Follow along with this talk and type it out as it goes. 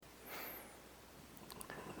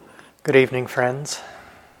Good evening, friends,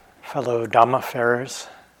 fellow Dhamma-farers.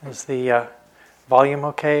 Is the volume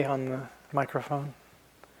okay on the microphone?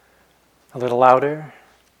 A little louder?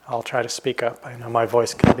 I'll try to speak up. I know my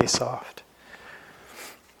voice can be soft.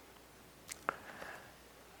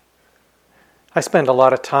 I spend a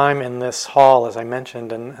lot of time in this hall, as I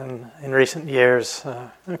mentioned, and in recent years,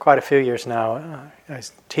 quite a few years now, I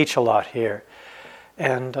teach a lot here.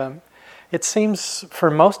 And it seems for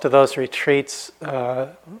most of those retreats,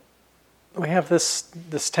 we have this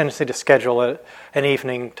tendency to schedule an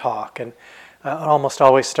evening talk, and it almost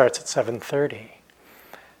always starts at 7:30.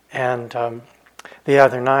 And the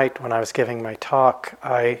other night when I was giving my talk,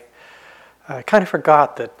 I kind of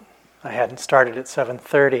forgot that I hadn't started at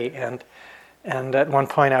 7:30, and at one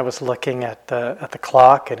point I was looking at the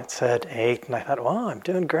clock and it said 8, and I thought, well, I'm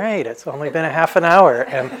doing great. It's only been a half an hour,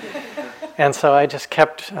 and so I just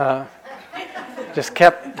kept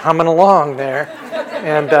humming along there,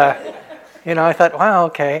 and. I thought, wow,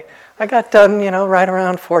 okay, I got done, right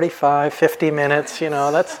around 45, 50 minutes,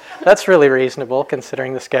 that's really reasonable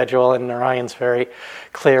considering the schedule and Narayan's very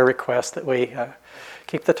clear request that we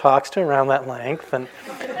keep the talks to around that length.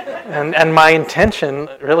 And my intention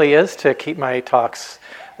really is to keep my talks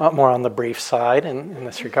a lot more on the brief side in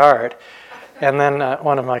this regard. And then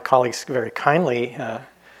one of my colleagues very kindly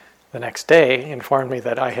the next day informed me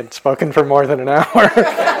that I had spoken for more than an hour.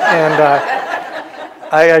 And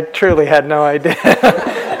I truly had no idea.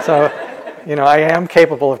 So, I am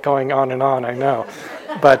capable of going on and on, I know.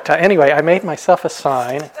 But anyway, I made myself a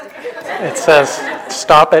sign. It says,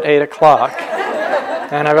 stop at 8 o'clock.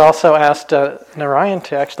 And I've also asked Narayan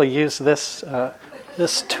to actually use this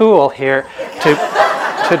tool here to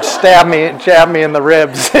jab me in the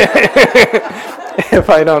ribs if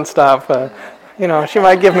I don't stop. She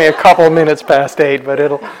might give me a couple minutes past 8, but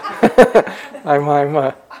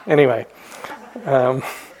anyway.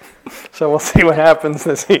 So we'll see what happens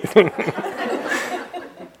this evening.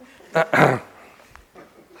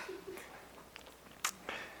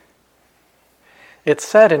 It's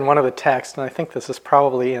said in one of the texts, and I think this is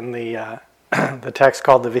probably in the text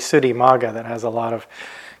called the Visuddhimagga, that has a lot of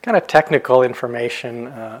kind of technical information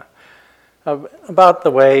about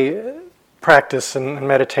the way practice and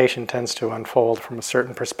meditation tends to unfold from a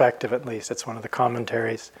certain perspective, at least. It's one of the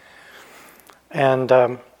commentaries. And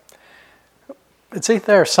it's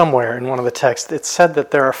there somewhere in one of the texts. It's said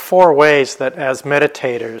that there are 4 ways that as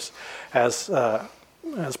meditators, as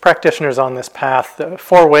practitioners on this path,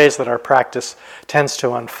 4 ways that our practice tends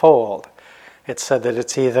to unfold. It's said that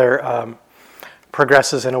it's either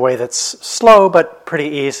progresses in a way that's slow but pretty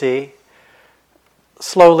easy,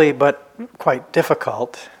 slowly but quite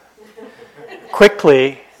difficult,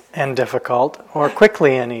 quickly and difficult, or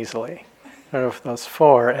quickly and easily. Of those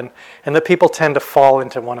 4, and the people tend to fall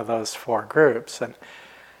into one of those 4 groups, and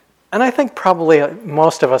I think probably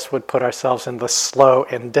most of us would put ourselves in the slow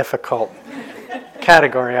and difficult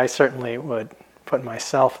category. I certainly would put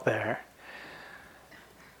myself there.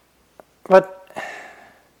 But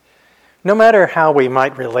no matter how we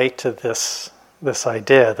might relate to this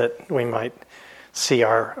idea that we might see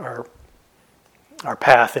our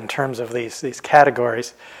path in terms of these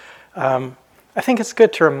categories. I think it's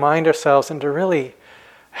good to remind ourselves and to really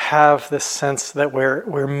have this sense that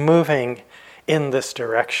we're moving in this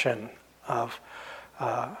direction of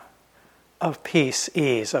peace,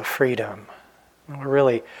 ease, of freedom. And we're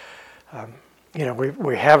really,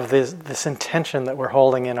 we have this intention that we're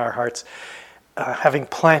holding in our hearts, having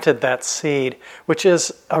planted that seed, which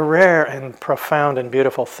is a rare and profound and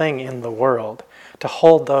beautiful thing in the world, to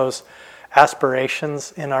hold those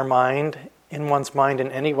aspirations in our mind, in one's mind in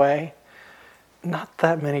any way. Not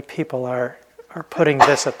that many people are putting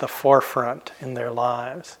this at the forefront in their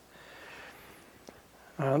lives.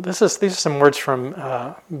 These are some words from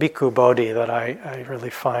Bhikkhu Bodhi that I really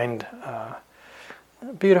find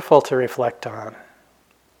beautiful to reflect on.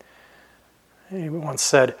 He once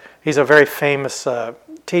said, he's a very famous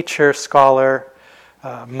teacher, scholar,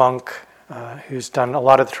 monk, who's done a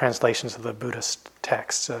lot of the translations of the Buddhist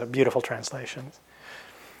texts, beautiful translations.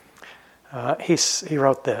 He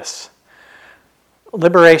wrote this: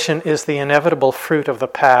 liberation is the inevitable fruit of the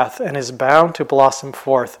path and is bound to blossom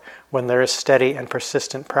forth when there is steady and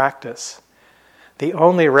persistent practice. The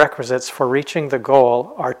only requisites for reaching the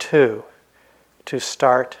goal are 2, to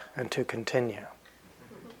start and to continue.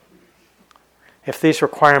 If these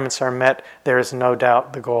requirements are met, there is no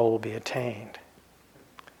doubt the goal will be attained.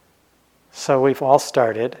 So we've all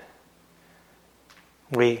started.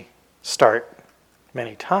 We start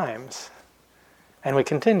many times, and we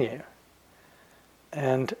continue.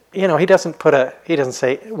 And he doesn't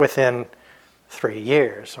say within 3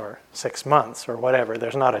 years or 6 months or whatever.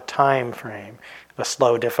 There's not a time frame. The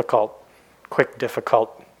slow, difficult, quick,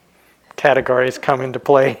 difficult categories come into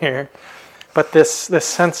play here. But this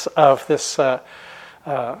sense of this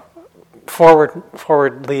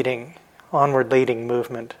forward leading, onward leading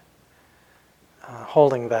movement,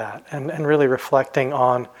 holding that and really reflecting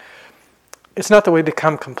on, it's not that we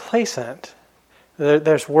become complacent.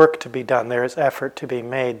 There's work to be done. There is effort to be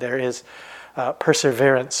made. There is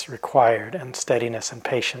perseverance required, and steadiness and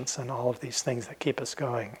patience and all of these things that keep us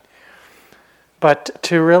going. But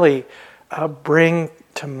to really bring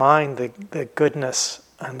to mind the goodness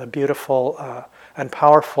and the beautiful and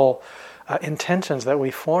powerful intentions that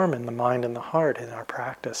we form in the mind and the heart in our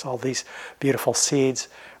practice, all these beautiful seeds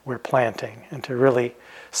we're planting, and to really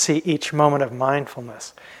see each moment of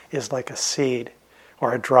mindfulness is like a seed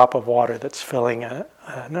or a drop of water that's filling an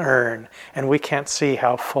urn, and we can't see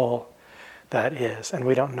how full that is, and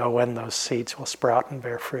we don't know when those seeds will sprout and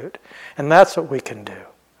bear fruit. And that's what we can do,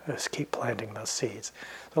 is keep planting those seeds.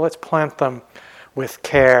 So let's plant them with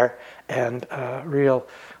care and real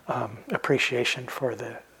appreciation for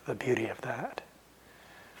the beauty of that.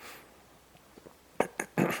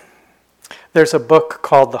 There's a book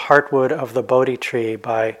called The Heartwood of the Bodhi Tree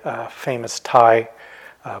by a famous Thai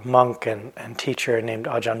monk and teacher named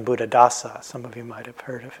Ajahn Buddhadasa. Some of you might have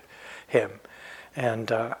heard of him.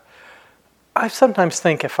 And I sometimes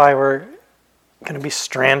think if I were going to be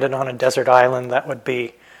stranded on a desert island, that would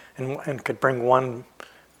be, and could bring one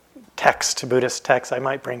text, Buddhist text, I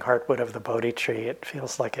might bring Heartwood of the Bodhi Tree. It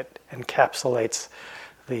feels like it encapsulates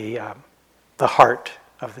the heart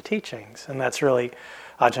of the teachings. And that's really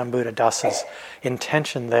Ajahn Buddhadasa's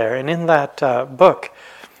intention there. And in that book,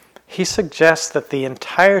 he suggests that the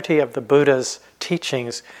entirety of the Buddha's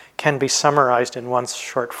teachings can be summarized in one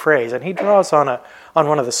short phrase. And he draws on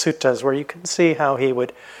one of the suttas where you can see how he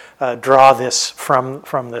would draw this from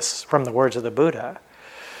the words of the Buddha.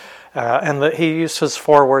 He uses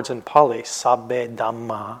 4 words in Pali: sabbe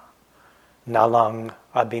dhamma nalang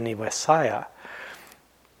abhinivesaya,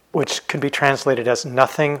 which can be translated as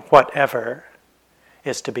nothing whatever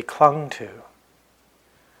is to be clung to.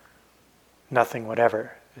 Nothing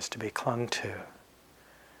whatever is to be clung to.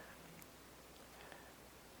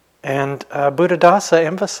 And Buddhadasa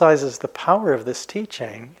emphasizes the power of this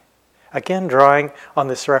teaching, again drawing on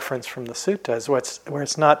this reference from the suttas, where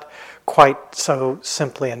it's not quite so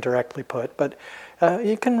simply and directly put, but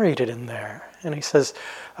you can read it in there. And he says,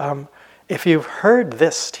 if you've heard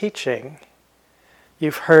this teaching,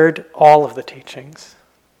 you've heard all of the teachings.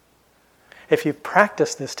 If you've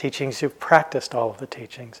practiced these teachings, you've practiced all of the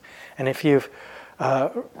teachings. And if you've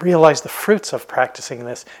realized the fruits of practicing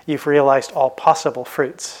this, you've realized all possible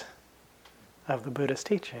fruits of the Buddha's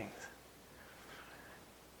teachings.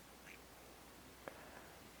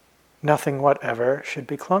 Nothing whatever should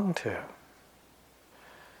be clung to.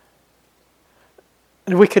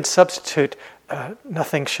 And we could substitute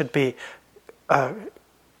nothing should be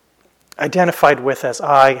identified with as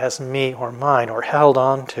I, as me, or mine, or held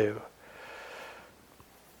on to,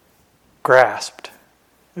 grasped.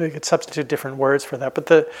 We could substitute different words for that, but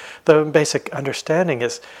the basic understanding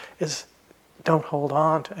is don't hold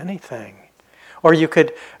on to anything. Or you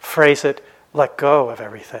could phrase it, let go of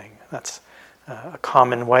everything. That's a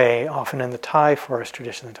common way, often in the Thai forest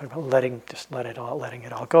tradition, they talk about letting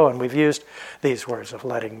it all go. And we've used these words of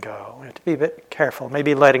letting go. We have to be a bit careful.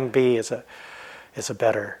 Maybe letting be is a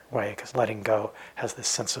better way, because letting go has this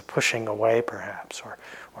sense of pushing away, perhaps,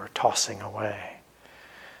 or tossing away.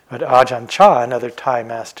 But Ajahn Chah, another Thai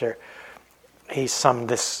master, he summed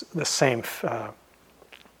the same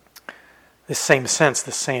sense,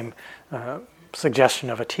 the same suggestion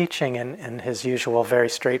of a teaching in his usual very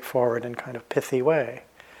straightforward and kind of pithy way.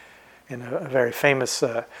 In a very famous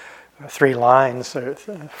 3 lines or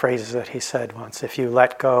phrases that he said once: if you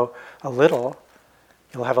let go a little,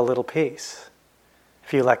 you'll have a little peace.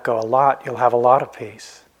 If you let go a lot, you'll have a lot of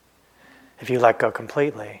peace. If you let go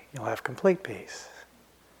completely, you'll have complete peace.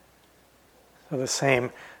 So the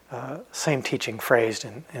same teaching phrased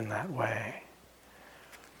in that way.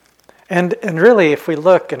 And really, if we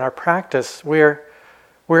look in our practice, we're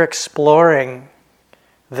exploring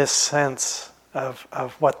this sense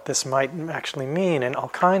of what this might actually mean in all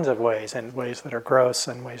kinds of ways, in ways that are gross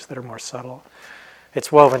and ways that are more subtle.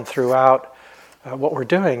 It's woven throughout what we're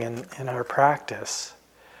doing in our practice.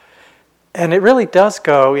 And it really does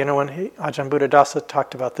go, when Ajahn Buddhadasa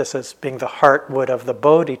talked about this as being the heartwood of the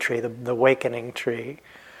Bodhi tree, the awakening tree,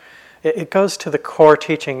 it goes to the core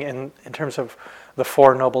teaching in terms of the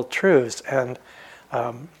 4 Noble Truths, and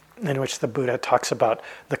in which the Buddha talks about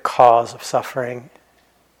the cause of suffering,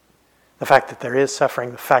 the fact that there is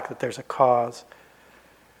suffering, the fact that there's a cause,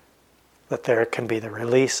 that there can be the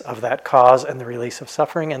release of that cause and the release of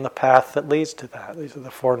suffering and the path that leads to that. These are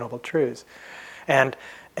the Four Noble Truths. And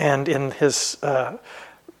in his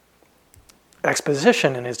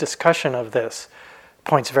exposition, in his discussion of this,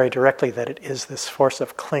 points very directly that it is this force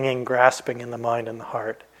of clinging, grasping in the mind and the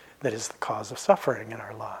heart that is the cause of suffering in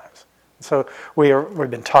our lives. So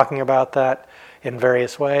we've been talking about that in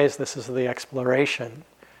various ways. This is the exploration.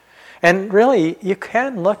 And really, you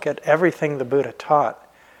can look at everything the Buddha taught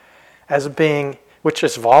as being, which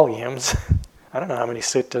is volumes. I don't know how many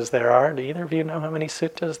suttas there are. Do either of you know how many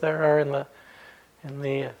suttas there are in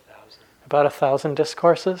the about 1,000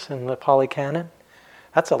 discourses in the Pali Canon?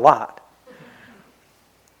 That's a lot.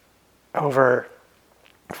 Over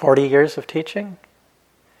 40 years of teaching.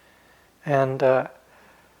 And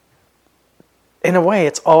in a way,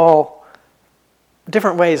 it's all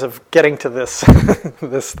different ways of getting to this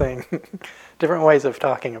this thing. Different ways of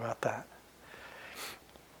talking about that.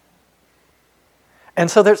 And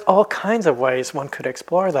so there's all kinds of ways one could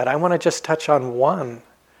explore that. I want to just touch on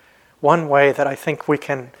one way that I think we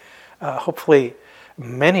can, hopefully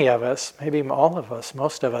many of us, maybe all of us,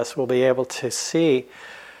 most of us will be able to see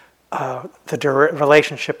the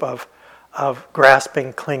relationship of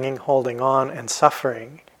grasping, clinging, holding on, and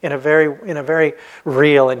suffering in a very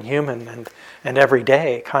real and human and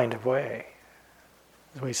everyday kind of way.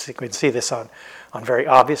 We can see this on very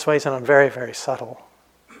obvious ways and on very, very subtle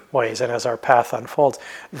ways. And as our path unfolds,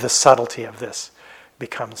 the subtlety of this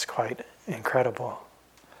becomes quite incredible.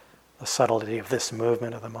 The subtlety of this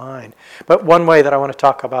movement of the mind. But one way that I want to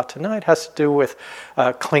talk about tonight has to do with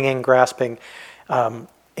clinging, grasping,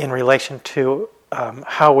 in relation to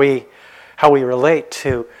how we relate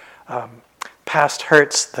to past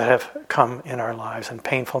hurts that have come in our lives and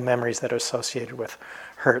painful memories that are associated with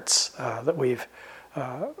hurts that we've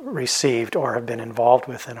received or have been involved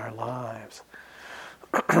with in our lives.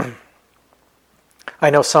 I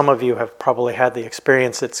know some of you have probably had the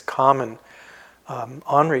experience. It's common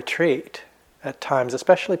on retreat at times,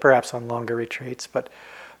 especially perhaps on longer retreats, but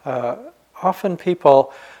often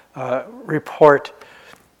people report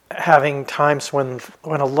having times when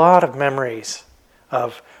a lot of memories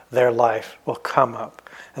of their life will come up.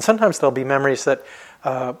 And sometimes there'll be memories that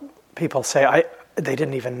people say, they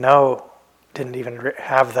didn't even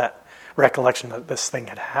have that recollection that this thing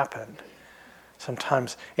had happened.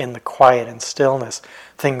 Sometimes in the quiet and stillness,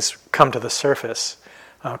 things come to the surface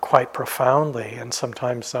quite profoundly, and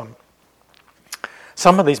sometimes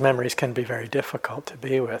some of these memories can be very difficult to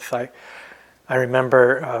be with. I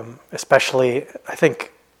remember, especially, I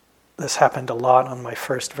think this happened a lot on my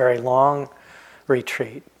first very long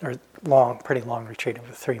retreat, or pretty long retreat, of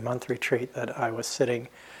a 3-month retreat that I was sitting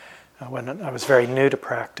when I was very new to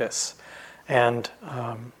practice, and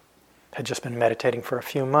had just been meditating for a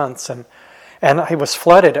few months, and I was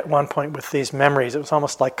flooded at one point with these memories. It was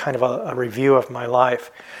almost like kind of a review of my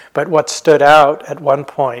life. But what stood out at one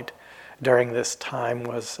point during this time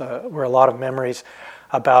were a lot of memories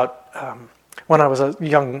about when I was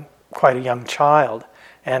quite a young child,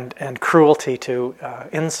 and cruelty to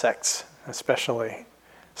insects, especially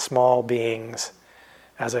small beings,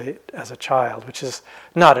 as a child, which is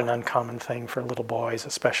not an uncommon thing for little boys,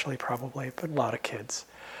 especially probably, but a lot of kids.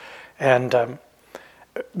 And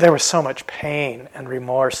there was so much pain and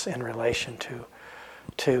remorse in relation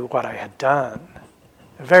to what I had done.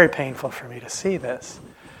 Very painful for me to see this.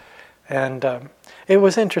 And it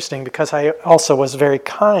was interesting because I also was very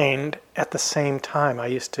kind at the same time. I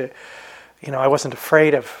used to, I wasn't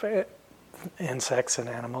afraid of insects and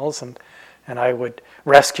animals, and I would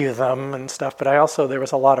rescue them and stuff, but there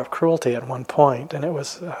was a lot of cruelty at one point, and it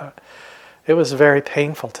was very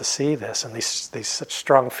painful to see this, and these such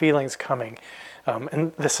strong feelings coming.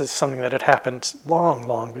 And this is something that had happened long,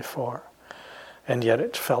 long before. And yet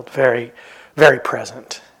it felt very, very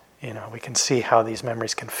present. We can see how these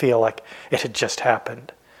memories can feel like it had just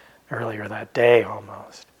happened earlier that day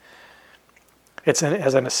almost. As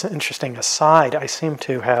an interesting aside, I seem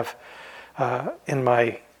to have, in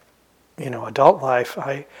my adult life,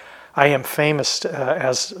 I am famous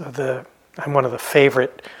I'm one of the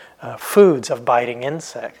favorite foods of biting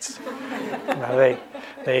insects.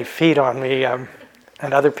 They feed on me, and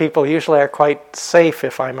other people usually are quite safe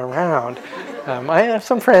if I'm around. I have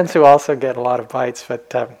some friends who also get a lot of bites,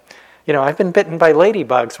 but I've been bitten by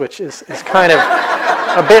ladybugs, which is kind of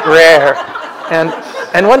a bit rare.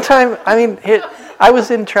 And one time, I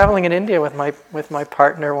was traveling in India with my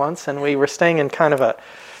partner once, and we were staying in kind of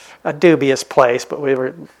a dubious place, but we were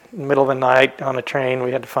in the middle of the night on a train.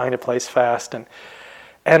 We had to find a place fast,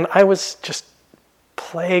 and I was just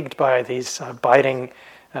plagued by these biting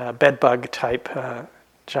bedbug type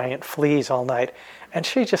giant fleas all night, and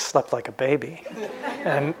she just slept like a baby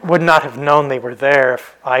and would not have known they were there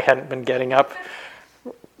if I hadn't been getting up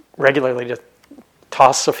regularly to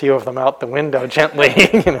toss a few of them out the window gently,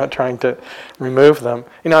 trying to remove them.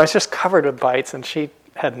 I was just covered with bites and she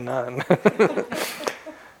had none.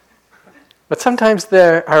 But sometimes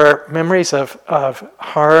there are memories of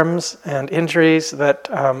harms and injuries that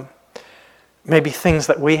maybe things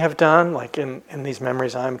that we have done, like in these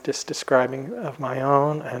memories I'm just describing of my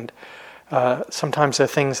own, and sometimes they're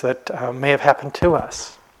things that may have happened to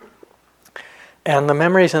us. And the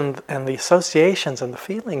memories and the associations and the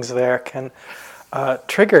feelings there can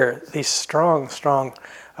trigger these strong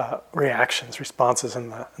reactions, responses in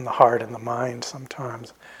the heart and the mind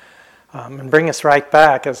sometimes. And bring us right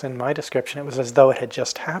back, as in my description, it was as though it had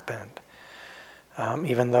just happened,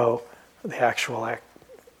 even though the actual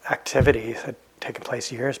activities had taken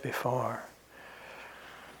place years before.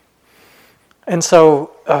 And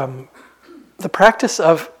so the practice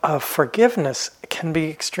of forgiveness can be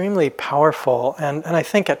extremely powerful, and I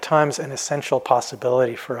think at times an essential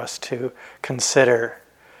possibility for us to consider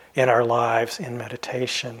in our lives in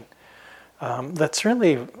meditation. That's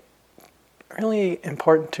really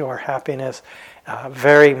important to our happiness,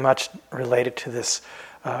 very much related to this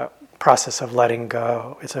process of letting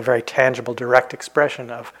go. It's a very tangible, direct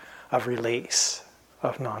expression of release,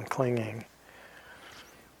 of non-clinging.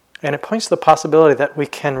 And it points to the possibility that we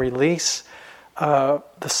can release the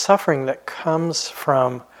suffering that comes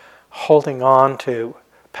from holding on to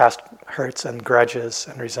past hurts and grudges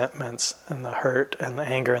and resentments and the hurt and the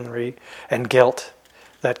anger and guilt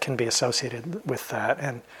that can be associated with that.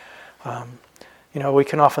 And we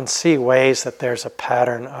can often see ways that there's a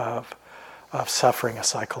pattern of suffering, a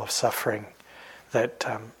cycle of suffering that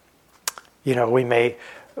we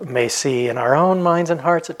may see in our own minds and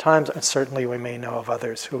hearts at times, and certainly we may know of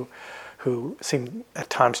others who seem at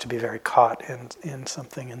times to be very caught in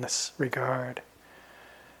something in this regard.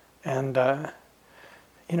 And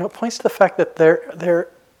it points to the fact that there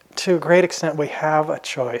to a great extent we have a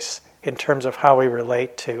choice in terms of how we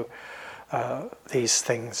relate to these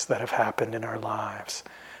things that have happened in our lives.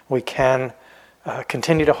 We can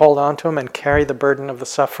continue to hold on to them and carry the burden of the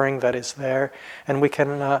suffering that is there, and we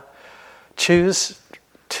can choose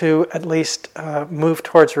to at least move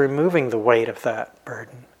towards removing the weight of that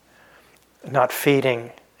burden, not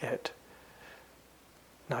feeding it,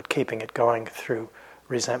 not keeping it going through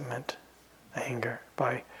resentment, anger,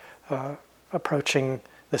 by approaching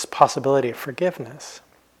this possibility of forgiveness.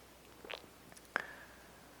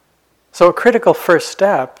 So a critical first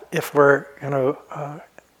step, if we're going to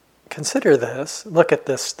consider this, look at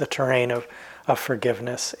this, the terrain of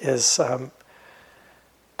forgiveness, is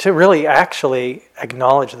to really actually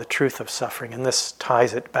acknowledge the truth of suffering. And this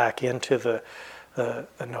ties it back into the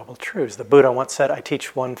Noble Truths. The Buddha once said, "I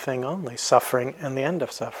teach one thing only, suffering and the end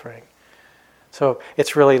of suffering." So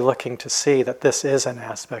it's really looking to see that this is an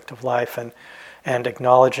aspect of life and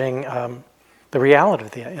acknowledging the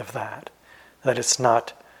reality of that it's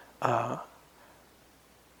not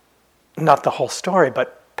the whole story,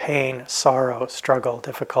 but pain, sorrow, struggle,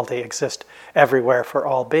 difficulty exist everywhere for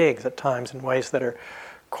all beings at times in ways that are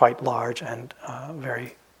quite large and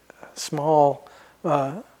very small,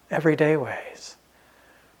 everyday ways.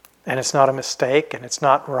 And it's not a mistake, and it's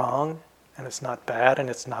not wrong, and it's not bad, and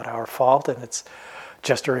it's not our fault, and it's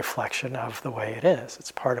just a reflection of the way it is.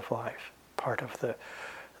 It's part of life, part of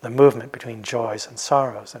the movement between joys and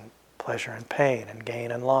sorrows, and pleasure and pain, and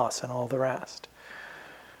gain and loss, and all the rest.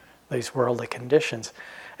 These worldly conditions.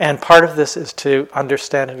 And part of this is to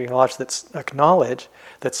understand and acknowledge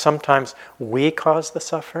that sometimes we cause the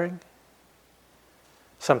suffering,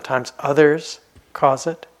 sometimes others cause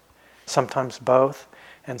it, sometimes both,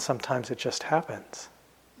 and sometimes it just happens.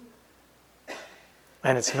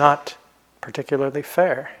 And it's not particularly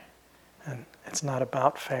fair, and it's not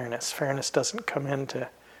about fairness. Fairness doesn't come into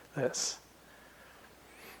this.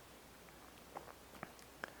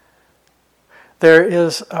 There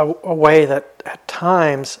is a way that at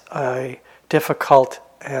times a difficult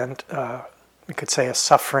and we could say a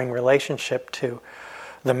suffering relationship to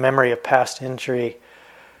the memory of past injury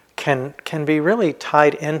can be really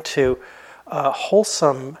tied into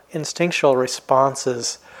wholesome instinctual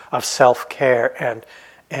responses of self-care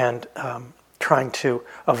and trying to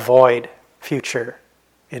avoid future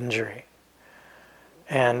injury.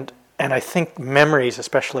 And I think memories,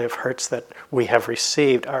 especially of hurts that we have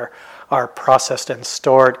received, are processed and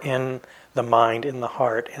stored in the mind, in the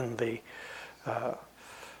heart, in the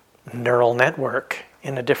neural network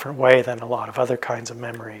in a different way than a lot of other kinds of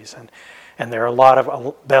memories. And there are a lot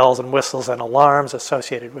of bells and whistles and alarms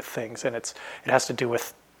associated with things, and it has to do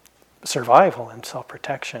with survival and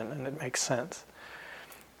self-protection, and it makes sense.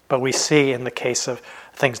 But we see in the case of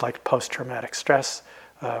things like post-traumatic stress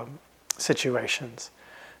situations,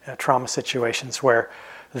 trauma situations, where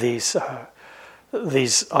these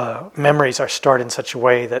memories are stored in such a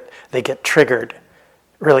way that they get triggered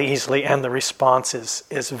really easily, and the response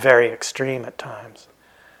is very extreme at times.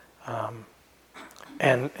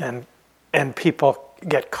 And people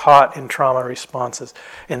get caught in trauma responses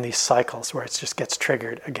in these cycles where it just gets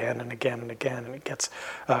triggered again and again and again, and it gets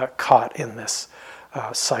caught in this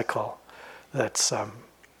cycle that's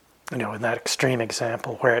in that extreme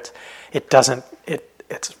example where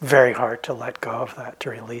it's very hard to let go of that, to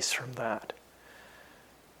release from that.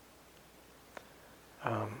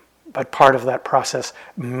 But part of that process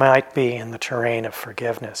might be in the terrain of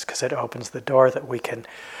forgiveness, because it opens the door that we can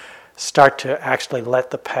start to actually let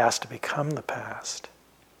the past become the past.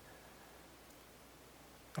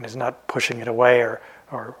 And it's not pushing it away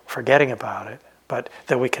or forgetting about it, but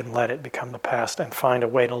that we can let it become the past and find a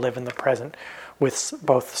way to live in the present with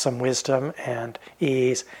both some wisdom and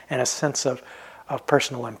ease and a sense of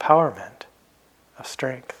personal empowerment, of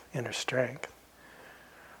strength, inner strength.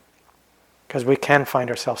 Because we can find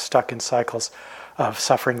ourselves stuck in cycles of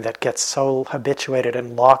suffering that gets so habituated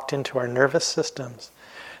and locked into our nervous systems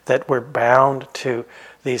that we're bound to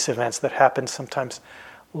these events that happened sometimes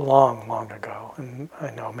long, long ago. And I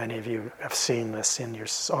know many of you have seen this in your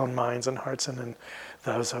own minds and hearts and in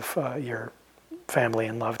those of your family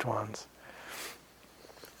and loved ones.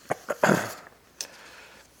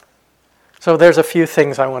 So there's a few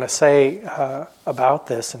things I want to say about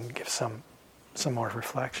this and give some more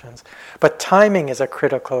reflections. But timing is a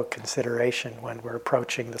critical consideration when we're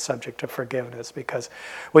approaching the subject of forgiveness, because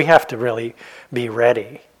we have to really be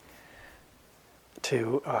ready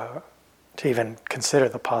to even consider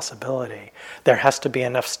the possibility. There has to be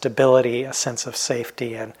enough stability, a sense of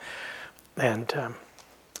safety, and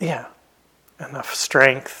enough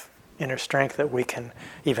strength, inner strength, that we can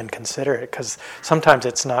even consider it. Because sometimes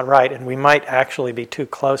it's not right, and we might actually be too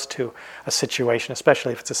close to a situation,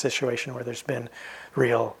 especially if it's a situation where there's been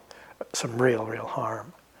some real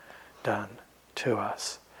harm done to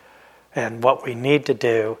us. And what we need to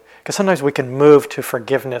do, because sometimes we can move to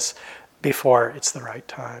forgiveness before it's the right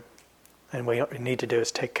time. And what we need to do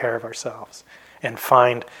is take care of ourselves and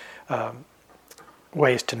find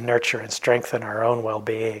ways to nurture and strengthen our own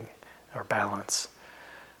well-being or balance.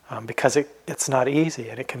 Because it's not easy,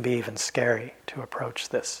 and it can be even scary to approach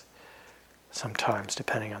this sometimes,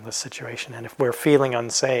 depending on the situation. And if we're feeling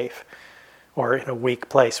unsafe or in a weak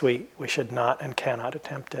place, we should not and cannot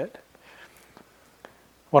attempt it.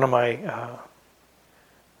 One of my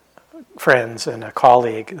friends and a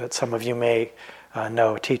colleague that some of you may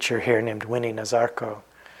know, a teacher here named Winnie Nazarko,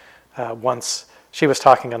 once she was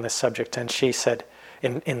talking on this subject, and she said,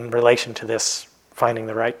 in relation to this, finding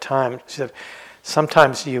the right time, she said,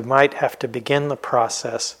 sometimes you might have to begin the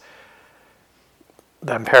process,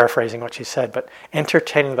 I'm paraphrasing what she said, but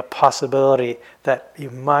entertaining the possibility that you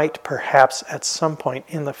might perhaps at some point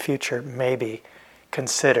in the future maybe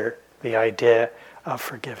consider the idea of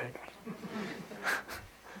forgiving.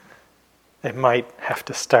 They might have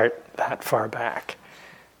to start that far back.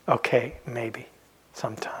 Okay, maybe,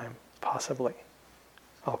 sometime, possibly,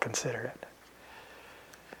 I'll consider it.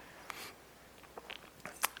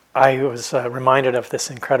 I was reminded of this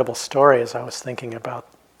incredible story as I was thinking about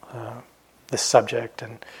this subject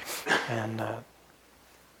and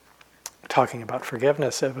talking about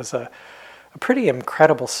forgiveness. It was a pretty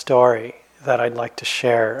incredible story that I'd like to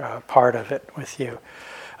share part of it with you,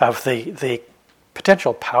 of the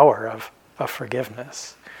potential power of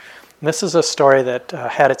forgiveness. And this is a story that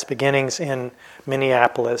had its beginnings in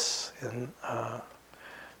Minneapolis,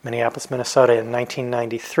 Minnesota in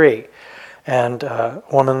 1993. And a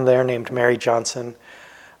woman there named Mary Johnson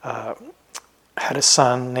had a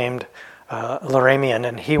son named Laramian,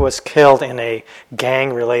 and he was killed in a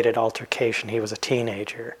gang-related altercation. He was a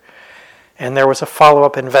teenager. And there was a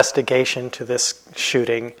follow-up investigation to this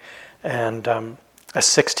shooting, and a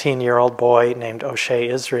 16-year-old boy named O'Shea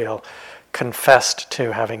Israel confessed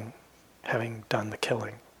to having done the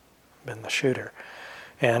killing, been the shooter.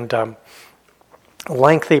 And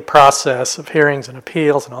lengthy process of hearings and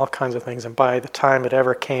appeals and all kinds of things, and by the time it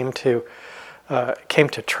ever came to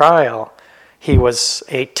trial, he was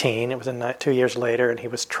 18. It was 2 years later, and he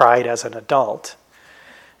was tried as an adult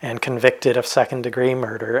and convicted of second-degree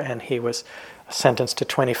murder, and he was sentenced to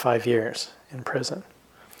 25 years in prison.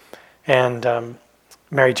 And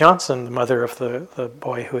Mary Johnson, the mother of the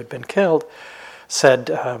boy who had been killed,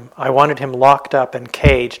 said, I wanted him locked up and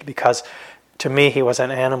caged because to me he was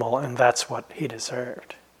an animal, and that's what he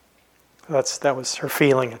deserved. That was her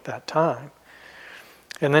feeling at that time.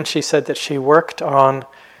 And then she said that she worked on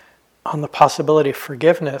the possibility of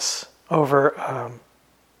forgiveness over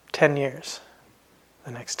 10 years.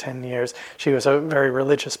 The next 10 years. She was a very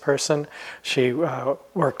religious person. She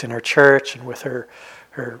worked in her church and with her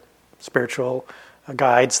spiritual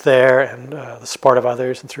guides there, and the support of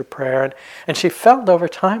others, and through prayer. And she felt over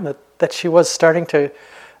time that she was starting to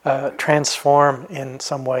transform in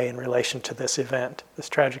some way in relation to this event, this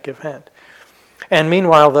tragic event. And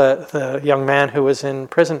meanwhile, the young man who was in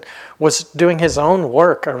prison was doing his own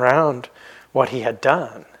work around what he had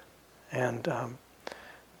done. And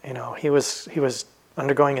he was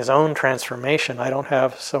undergoing his own transformation. I don't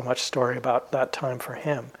have so much story about that time for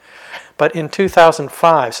him. But in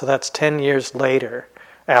 2005, so that's 10 years later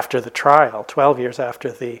after the trial, 12 years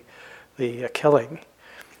after the killing,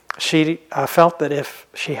 she felt that if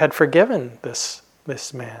she had forgiven this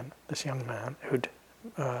young man who'd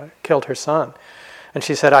killed her son, and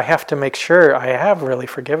she said, I have to make sure I have really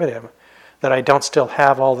forgiven him, that I don't still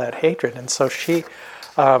have all that hatred. And so she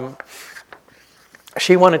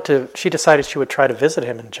decided she would try to visit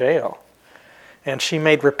him in jail. And she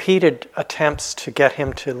made repeated attempts to get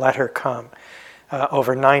him to let her come.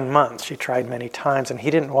 Over 9 months, she tried many times, and he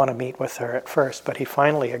didn't want to meet with her at first, but he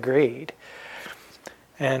finally agreed.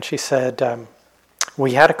 And she said,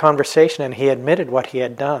 we had a conversation, and he admitted what he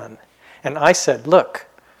had done. And I said, look,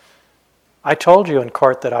 I told you in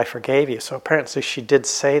court that I forgave you. So apparently she did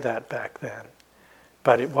say that back then.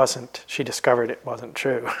 But it wasn't, she discovered it wasn't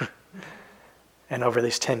true. And over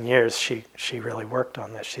these 10 years, she really worked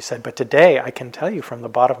on this. She said, but today I can tell you from the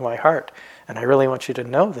bottom of my heart, and I really want you to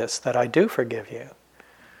know this, that I do forgive you.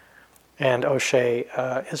 And O'Shea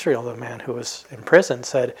Israel, the man who was in prison,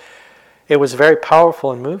 said, it was very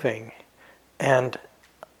powerful and moving. And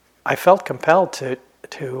I felt compelled to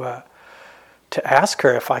ask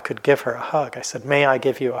her if I could give her a hug. I said, may I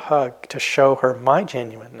give you a hug to show her my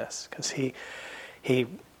genuineness? Because he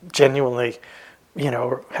genuinely,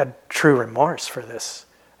 had true remorse for this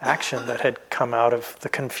action that had come out of the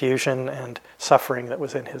confusion and suffering that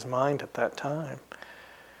was in his mind at that time.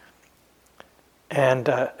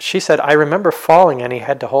 And she said, I remember falling and he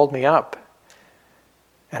had to hold me up.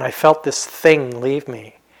 And I felt this thing leave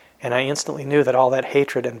me. And I instantly knew that all that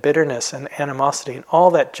hatred and bitterness and animosity and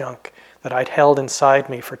all that junk that I'd held inside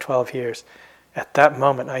me for 12 years, at that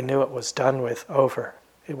moment I knew it was done with, over.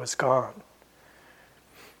 It was gone.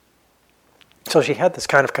 So she had this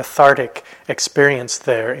kind of cathartic experience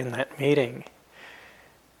there in that meeting.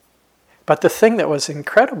 But the thing that was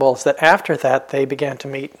incredible is that after that they began to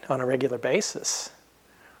meet on a regular basis.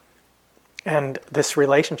 And this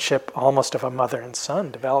relationship, almost of a mother and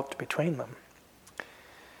son, developed between them.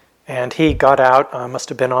 And he got out, must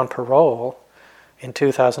have been on parole in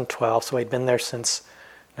 2012, so he'd been there since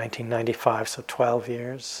 1995, so 12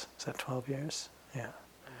 years. Is that 12 years? Yeah.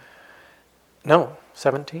 No,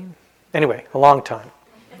 17? Anyway, a long time.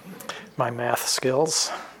 My math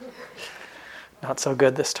skills, not so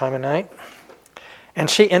good this time of night. And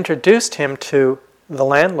she introduced him to the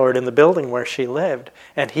landlord in the building where she lived,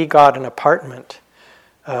 and he got an apartment,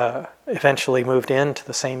 eventually moved into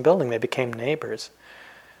the same building. They became neighbors.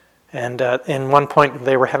 And in one point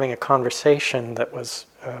they were having a conversation that was,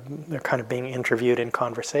 they're kind of being interviewed in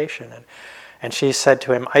conversation. And she said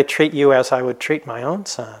to him, I treat you as I would treat my own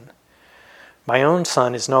son. My own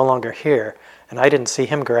son is no longer here, and I didn't see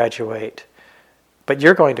him graduate. But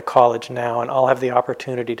you're going to college now, and I'll have the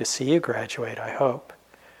opportunity to see you graduate, I hope.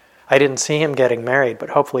 I didn't see him getting married,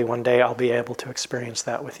 but hopefully one day I'll be able to experience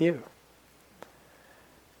that with you.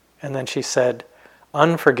 And then she said,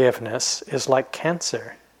 unforgiveness is like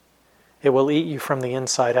cancer. It will eat you from the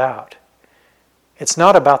inside out. It's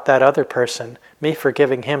not about that other person. Me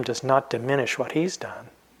forgiving him does not diminish what he's done.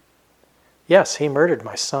 Yes, he murdered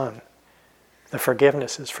my son. The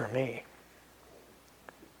forgiveness is for me.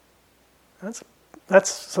 That's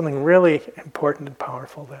something really important and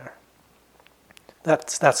powerful there.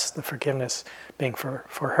 That's the forgiveness being for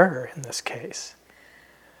her in this case.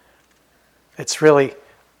 It's really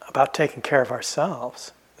about taking care of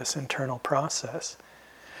ourselves, this internal process,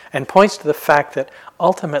 and points to the fact that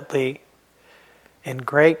ultimately, in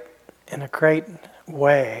a great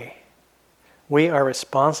way, we are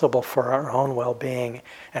responsible for our own well-being,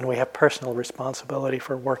 and we have personal responsibility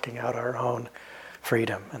for working out our own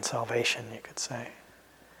freedom and salvation, you could say.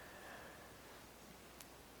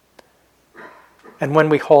 And when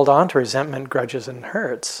we hold on to resentment, grudges, and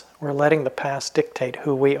hurts, we're letting the past dictate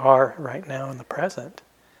who we are right now in the present.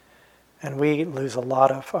 And we lose a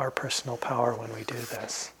lot of our personal power when we do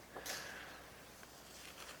this.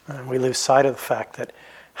 And we lose sight of the fact that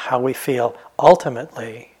how we feel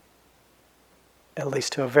ultimately at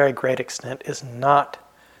least to a very great extent, is not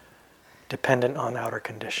dependent on outer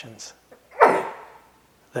conditions.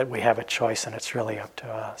 That we have a choice and it's really up to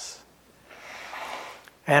us.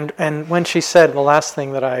 And when she said, the last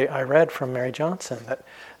thing that I read from Mary Johnson,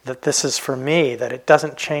 that this is for me, that it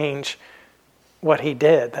doesn't change what he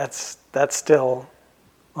did, that's still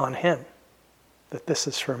on him. That this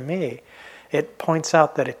is for me. It points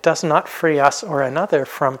out that it does not free us or another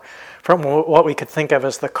from what we could think of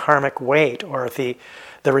as the karmic weight or the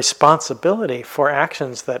responsibility for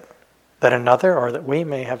actions that another or that we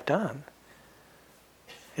may have done.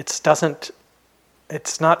 It's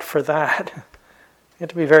not for that. You have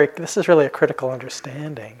to be this is really a critical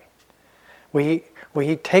understanding. We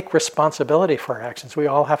take responsibility for our actions. We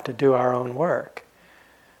all have to do our own work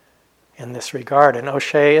in this regard. And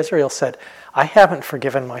O'Shea Israel said, I haven't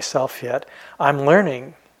forgiven myself yet. I'm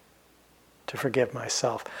learning to forgive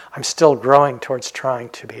myself. I'm still growing towards trying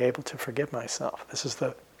to be able to forgive myself. This is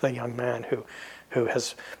the young man who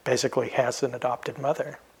basically has an adopted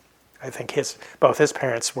mother. I think both his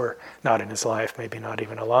parents were not in his life, maybe not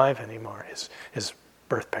even alive anymore, his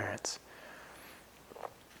birth parents.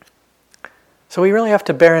 So we really have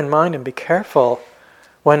to bear in mind and be careful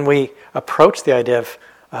when we approach the idea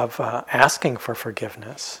of asking for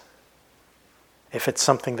forgiveness. If it's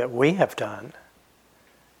something that we have done,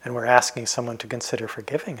 and we're asking someone to consider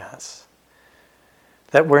forgiving us,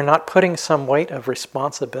 that we're not putting some weight of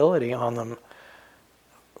responsibility on them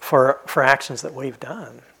for actions that we've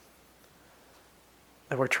done.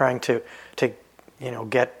 That we're trying to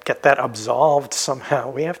get that absolved somehow.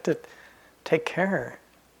 We have to take care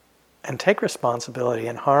and take responsibility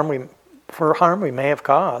for harm we may have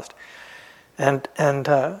caused. And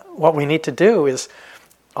what we need to do is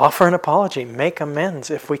offer an apology, make amends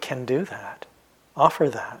if we can do that. Offer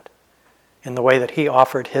that in the way that he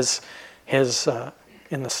offered his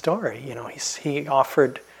in the story.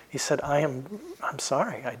 He said, I'm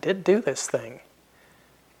sorry, I did do this thing.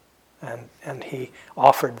 And he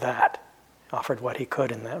offered what he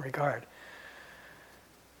could in that regard.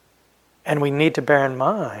 And we need to bear in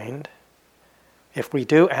mind, if we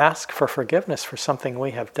do ask for forgiveness for something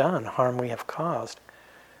we have done, harm we have caused,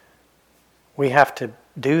 we have to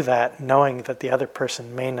do that knowing that the other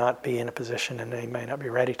person may not be in a position and they may not be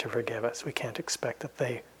ready to forgive us. We can't expect that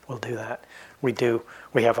they will do that. We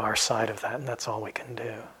have our side of that, and that's all we can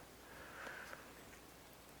do.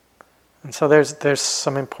 And so there's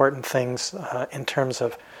some important things in terms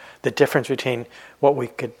of the difference between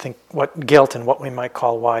what guilt and what we might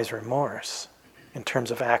call wise remorse, in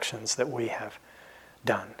terms of actions that we have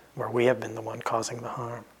done, where we have been the one causing the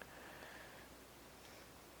harm.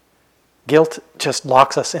 Guilt just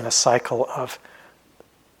locks us in a cycle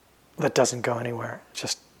that doesn't go anywhere,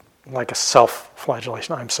 just like a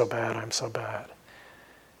self-flagellation. I'm so bad, I'm so bad.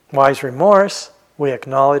 Wise remorse, we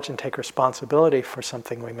acknowledge and take responsibility for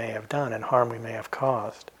something we may have done and harm we may have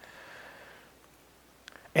caused.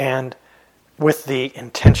 And with the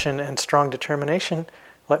intention and strong determination,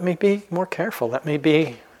 let me be more careful, let me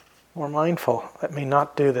be more mindful, let me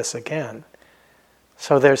not do this again.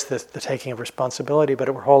 So there's the taking of responsibility, but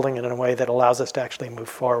we're holding it in a way that allows us to actually move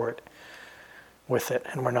forward with it,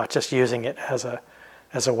 and we're not just using it as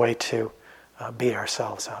a way to beat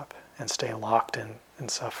ourselves up and stay locked in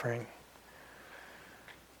suffering.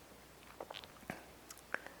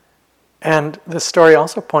 And this story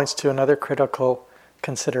also points to another critical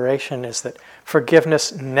consideration, is that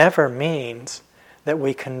forgiveness never means that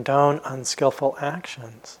we condone unskillful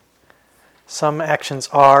actions. Some actions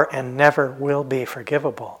are and never will be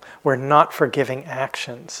forgivable. We're not forgiving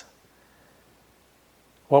actions.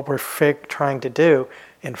 What we're trying to do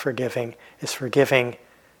in forgiving is forgiving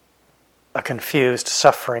a confused,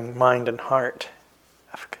 suffering mind and heart,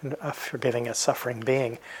 of forgiving a suffering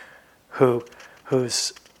being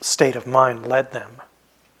whose state of mind led them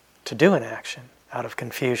to do an action out of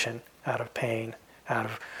confusion, out of pain, out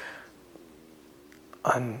of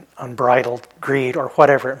unbridled greed, or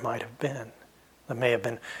whatever it might have been. That may have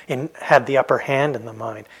been had the upper hand in the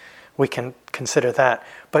mind. We can consider that.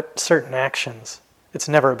 But certain actions, it's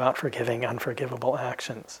never about forgiving unforgivable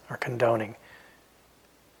actions or condoning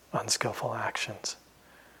unskillful actions,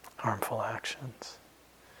 harmful actions.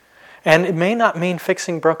 And it may not mean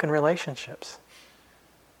fixing broken relationships.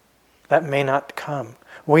 That may not come.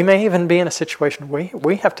 We may even be in a situation where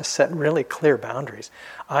we have to set really clear boundaries.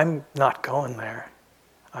 I'm not going there.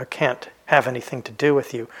 I can't have anything to do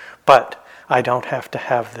with you, but I don't have to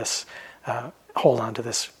have this, hold on to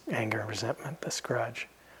this anger, resentment, this grudge.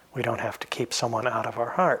 We don't have to keep someone out of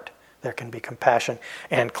our heart. There can be compassion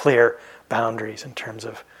and clear boundaries in terms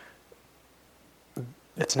of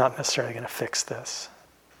it's not necessarily going to fix this.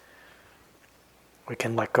 we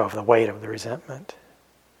can let go of the weight of the resentment.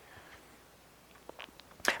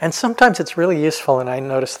 And sometimes it's really useful, and I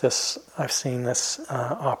notice this, I've seen this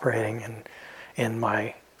operating in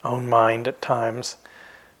my own mind at times,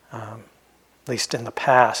 at least in the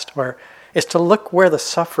past, where is to look where the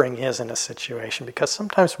suffering is in a situation, because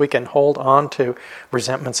sometimes we can hold on to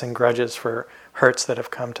resentments and grudges for hurts that have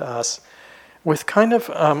come to us with kind of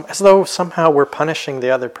as though somehow we're punishing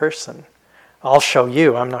the other person. I'll show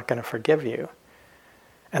you, I'm not going to forgive you.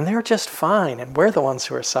 And they're just fine, and we're the ones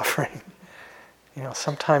who are suffering.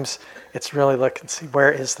 Sometimes it's really look and see, where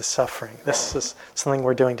is the suffering? This is something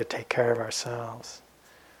we're doing to take care of ourselves.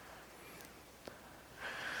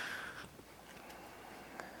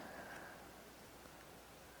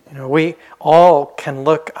 We all can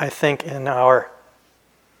look, I think, in our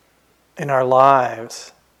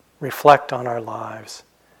lives, reflect on our lives,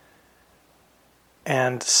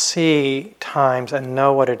 and see times and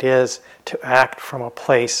know what it is to act from a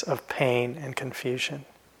place of pain and confusion.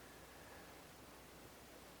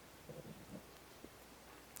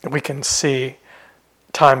 We can see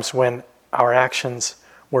times when our actions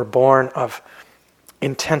were born of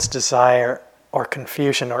intense desire or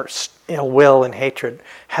confusion or ill will and hatred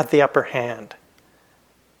had the upper hand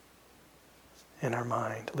in our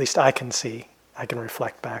mind. At least I can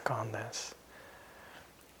reflect back on this.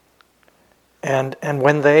 And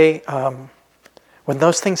when when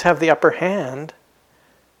those things have the upper hand,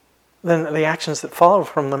 then the actions that follow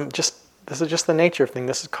from them this is just the nature of things.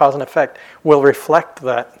 This is cause and effect. Will reflect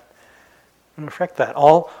that.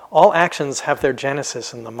 All actions have their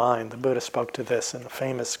genesis in the mind. The Buddha spoke to this in a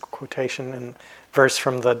famous quotation and verse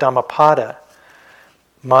from the Dhammapada.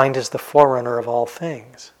 Mind is the forerunner of all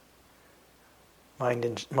things.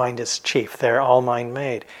 Mind is chief. They're all mind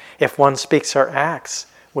made. If one speaks or acts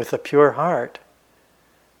with a pure heart,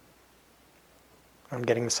 I'm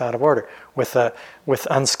getting this out of order, with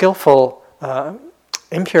unskillful,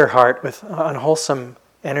 impure heart, with unwholesome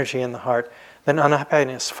energy in the heart, then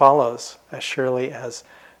unhappiness follows as surely as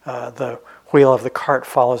the wheel of the cart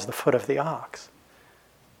follows the foot of the ox.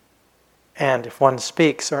 And if one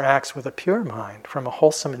speaks or acts with a pure mind, from a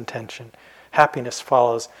wholesome intention, happiness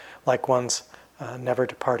follows like one's never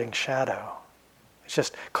departing shadow. It's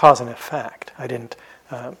just cause and effect. I didn't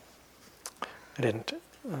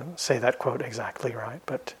say that quote exactly right,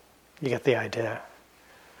 but you get the idea.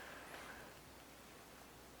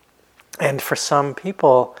 And for some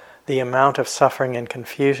people, the amount of suffering and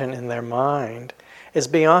confusion in their mind is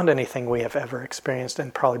beyond anything we have ever experienced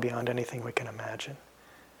and probably beyond anything we can imagine.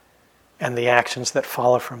 And the actions that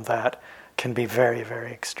follow from that can be very,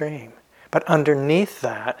 very extreme. But underneath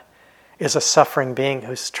that is a suffering being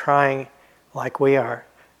who's trying, like we are,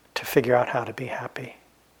 to figure out how to be happy.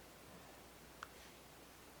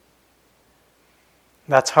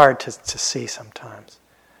 That's hard to see sometimes.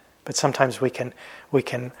 But sometimes we can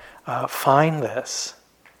find this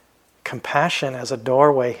compassion as a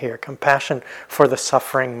doorway here, compassion for the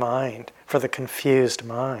suffering mind, for the confused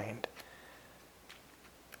mind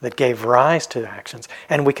that gave rise to actions.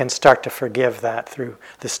 And we can start to forgive that through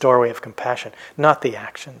this doorway of compassion, not the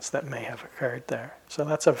actions that may have occurred there. So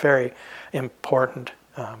that's a very important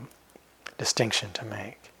distinction to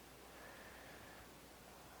make.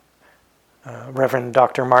 Reverend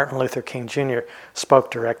Dr. Martin Luther King Jr. spoke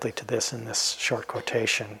directly to this in this short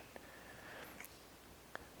quotation.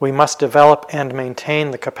 We must develop and maintain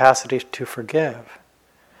the capacity to forgive.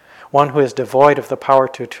 One who is devoid of the power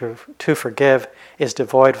to forgive is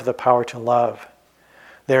devoid of the power to love.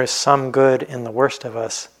 There is some good in the worst of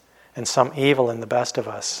us and some evil in the best of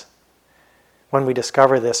us. When we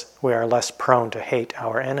discover this, we are less prone to hate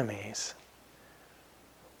our enemies.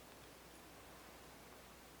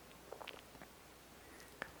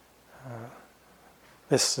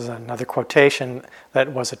 This is another quotation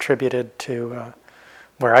that was attributed to,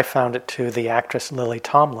 where I found it, to the actress Lily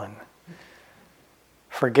Tomlin.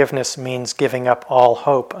 Forgiveness means giving up all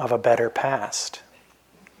hope of a better past.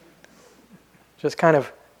 Just kind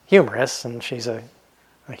of humorous, and she's a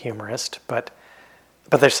humorist, but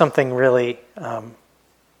there's something really,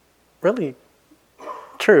 really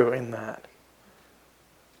true in that.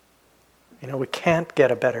 We can't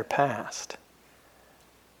get a better past.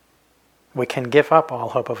 We can give up all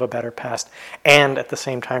hope of a better past and at the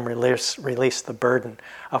same time release the burden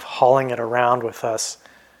of hauling it around with us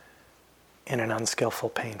in an unskillful,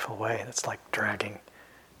 painful way. That's like dragging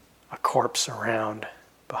a corpse around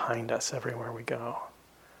behind us everywhere we go.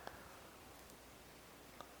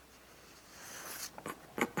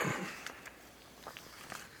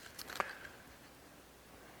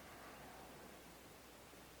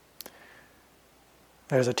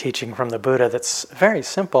 There's a teaching from the Buddha that's very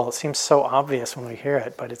simple. It seems so obvious when we hear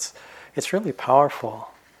it, but it's really powerful.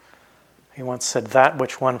 He once said, "That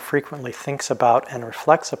which one frequently thinks about and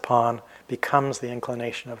reflects upon becomes the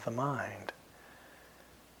inclination of the mind."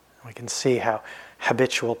 We can see how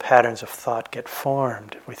habitual patterns of thought get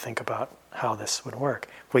formed if we think about how this would work.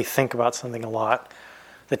 If we think about something a lot,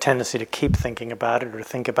 the tendency to keep thinking about it or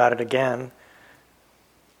think about it again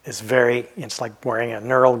is it's like wearing a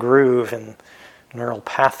neural groove and neural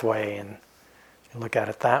pathway, and you look at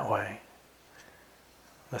it that way.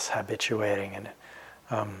 This habituating.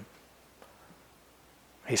 And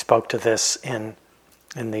he spoke to this in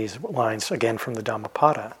these lines, again from the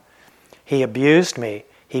Dhammapada. "He abused me,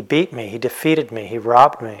 he beat me, he defeated me, he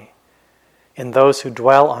robbed me. In those who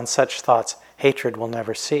dwell on such thoughts, hatred will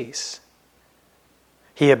never cease.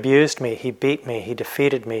 He abused me, he beat me, he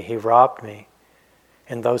defeated me, he robbed me.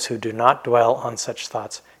 In those who do not dwell on such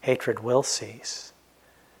thoughts, hatred will cease."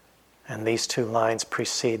 And these two lines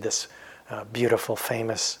precede this beautiful,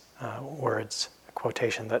 famous words,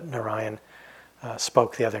 quotation that Narayan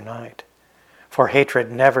spoke the other night. "For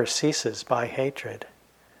hatred never ceases by hatred.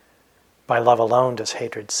 By love alone does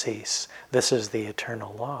hatred cease. This is the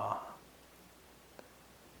eternal law."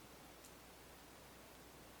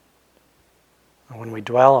 And when we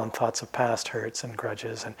dwell on thoughts of past hurts and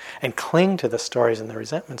grudges and cling to the stories and the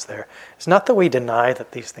resentments there, it's not that we deny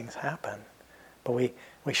that these things happen, but we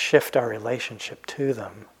shift our relationship to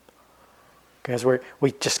them. Because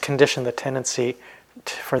we just condition the tendency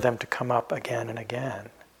for them to come up again and again.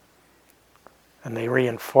 And they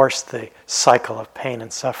reinforce the cycle of pain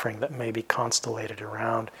and suffering that may be constellated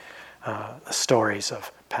around the stories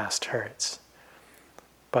of past hurts.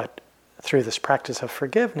 But through this practice of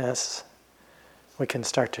forgiveness, we can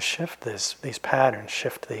start to shift these patterns,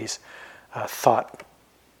 shift these thought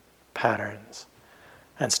patterns,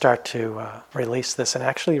 and start to release this and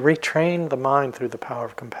actually retrain the mind through the power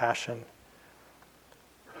of compassion,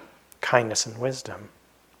 kindness, and wisdom.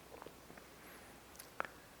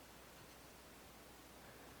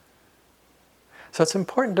 So it's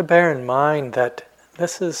important to bear in mind that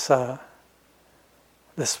this is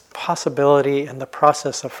this possibility and the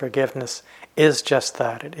process of forgiveness is just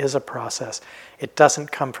that. It is a process. It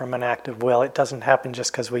doesn't come from an act of will. It doesn't happen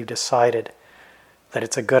just because we've decided that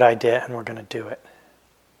it's a good idea and we're going to do it.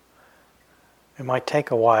 It might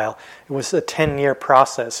take a while. It was a 10-year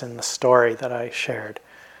process in the story that I shared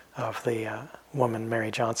of the woman,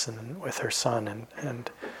 Mary Johnson, with her son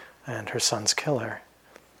and her son's killer.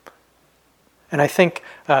 And I think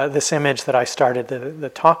this image that I started the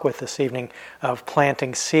talk with this evening of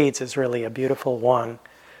planting seeds is really a beautiful one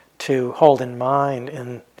to hold in mind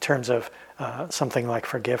in terms of something like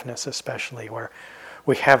forgiveness, especially, where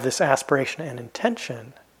we have this aspiration and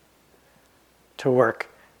intention to work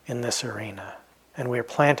in this arena. And we're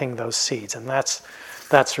planting those seeds, and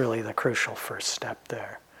that's really the crucial first step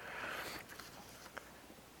there.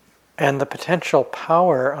 And the potential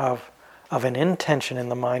power of an intention in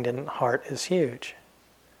the mind and heart is huge.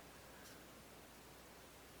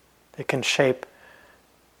 It can shape,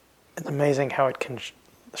 it's amazing how it can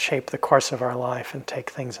shape the course of our life and take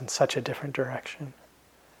things in such a different direction.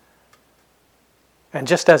 And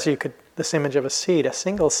just as you could, this image of a seed, a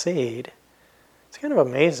single seed, it's kind of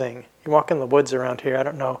amazing. You walk in the woods around here, I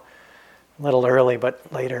don't know, a little early,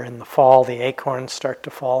 but later in the fall, the acorns start to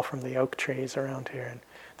fall from the oak trees around here, and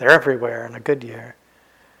they're everywhere in a good year.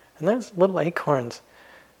 And there's little acorns.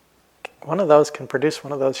 One of those can produce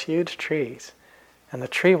one of those huge trees. And the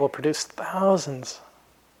tree will produce thousands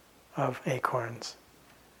of acorns.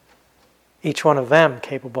 Each one of them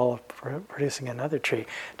capable of producing another tree.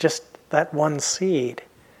 Just that one seed.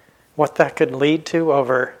 What that could lead to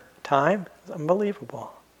over time is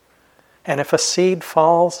unbelievable. And if a seed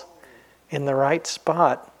falls in the right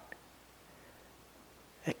spot,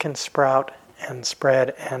 it can sprout and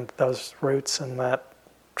spread, and those roots and that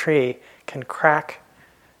tree can crack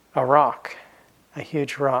a rock, a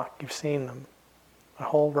huge rock. You've seen them. A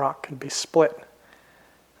whole rock could be split.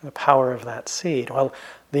 The power of that seed. Well,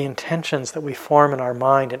 the intentions that we form in our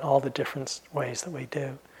mind in all the different ways that we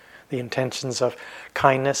do. The intentions of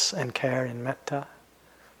kindness and care and metta.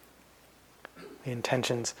 The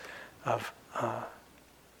intentions of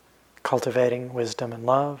cultivating wisdom and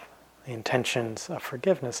love. The intentions of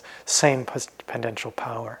forgiveness. Same potential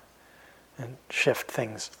power. And shift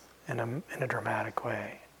things in a dramatic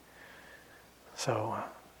way. So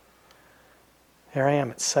here I am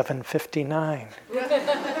at 7:59.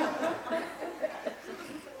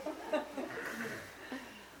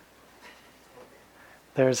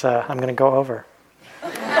 I'm going to go over.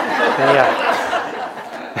 Yeah.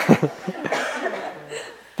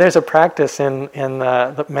 there's a practice in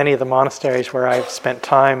many of the monasteries where I've spent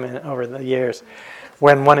time over the years,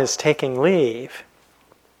 when one is taking leave,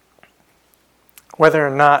 whether or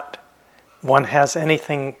not one has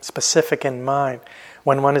anything specific in mind,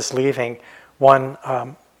 when one is leaving, one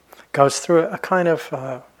goes through a kind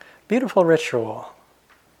of beautiful ritual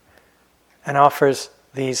and offers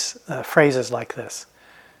these phrases like this.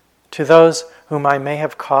 To those whom I may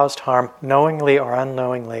have caused harm, knowingly or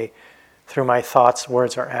unknowingly, through my thoughts,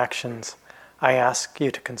 words, or actions, I ask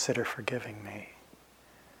you to consider forgiving me.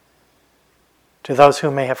 To those who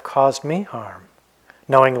may have caused me harm,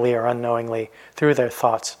 knowingly or unknowingly, through their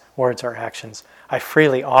thoughts, words, or actions, I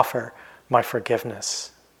freely offer my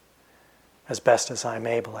forgiveness as best as I am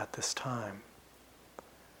able at this time.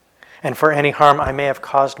 And for any harm I may have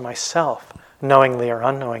caused myself, knowingly or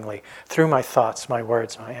unknowingly, through my thoughts, my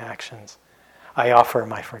words, my actions, I offer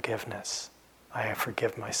my forgiveness. I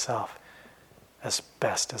forgive myself as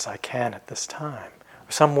best as I can at this time.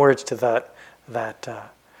 Some words to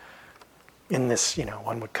that in this,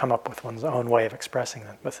 one would come up with one's own way of expressing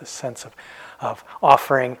that, with this sense of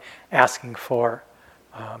offering, asking for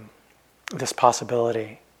this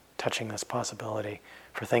possibility, touching this possibility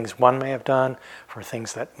for things one may have done, for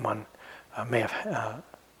things that one may have,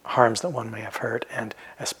 harms that one may have hurt, and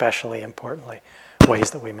especially importantly, ways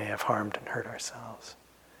that we may have harmed and hurt ourselves.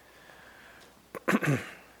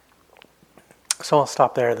 So I'll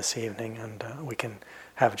stop there this evening, and we can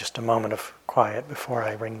have just a moment of quiet before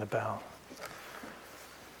I ring the bell.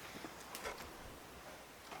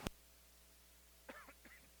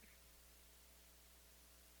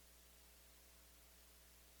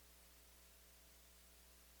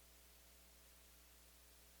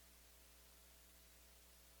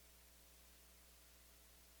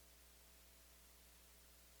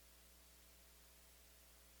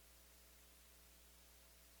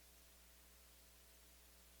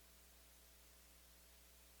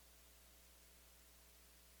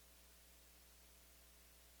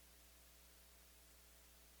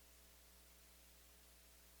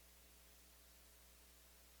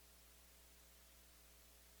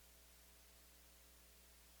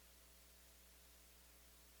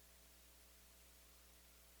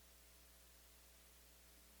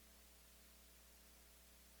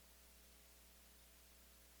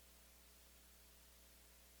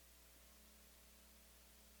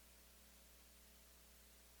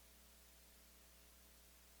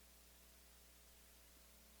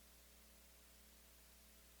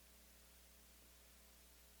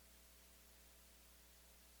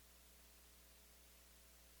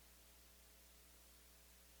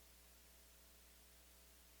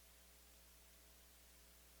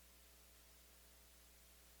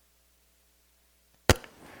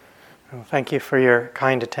 Well, thank you for your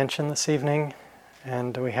kind attention this evening,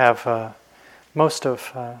 and we have most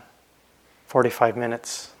of 45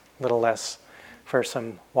 minutes, a little less, for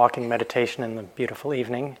some walking meditation in the beautiful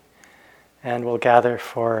evening, and we'll gather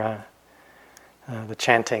for the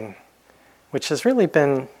chanting, which has really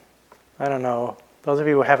been, I don't know, those of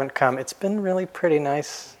you who haven't come, it's been really pretty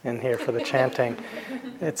nice in here for the chanting.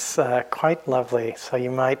 It's quite lovely, so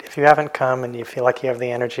you might, if you haven't come and you feel like you have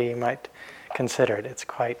the energy, you might consider it. It's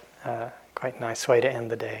quite nice way to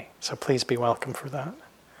end the day. So please be welcome for that.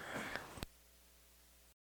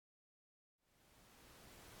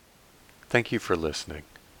 Thank you for listening.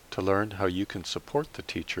 To learn how you can support the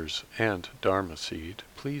teachers and Dharma Seed,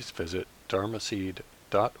 please visit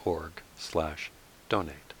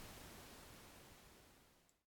dharmaseed.org/donate.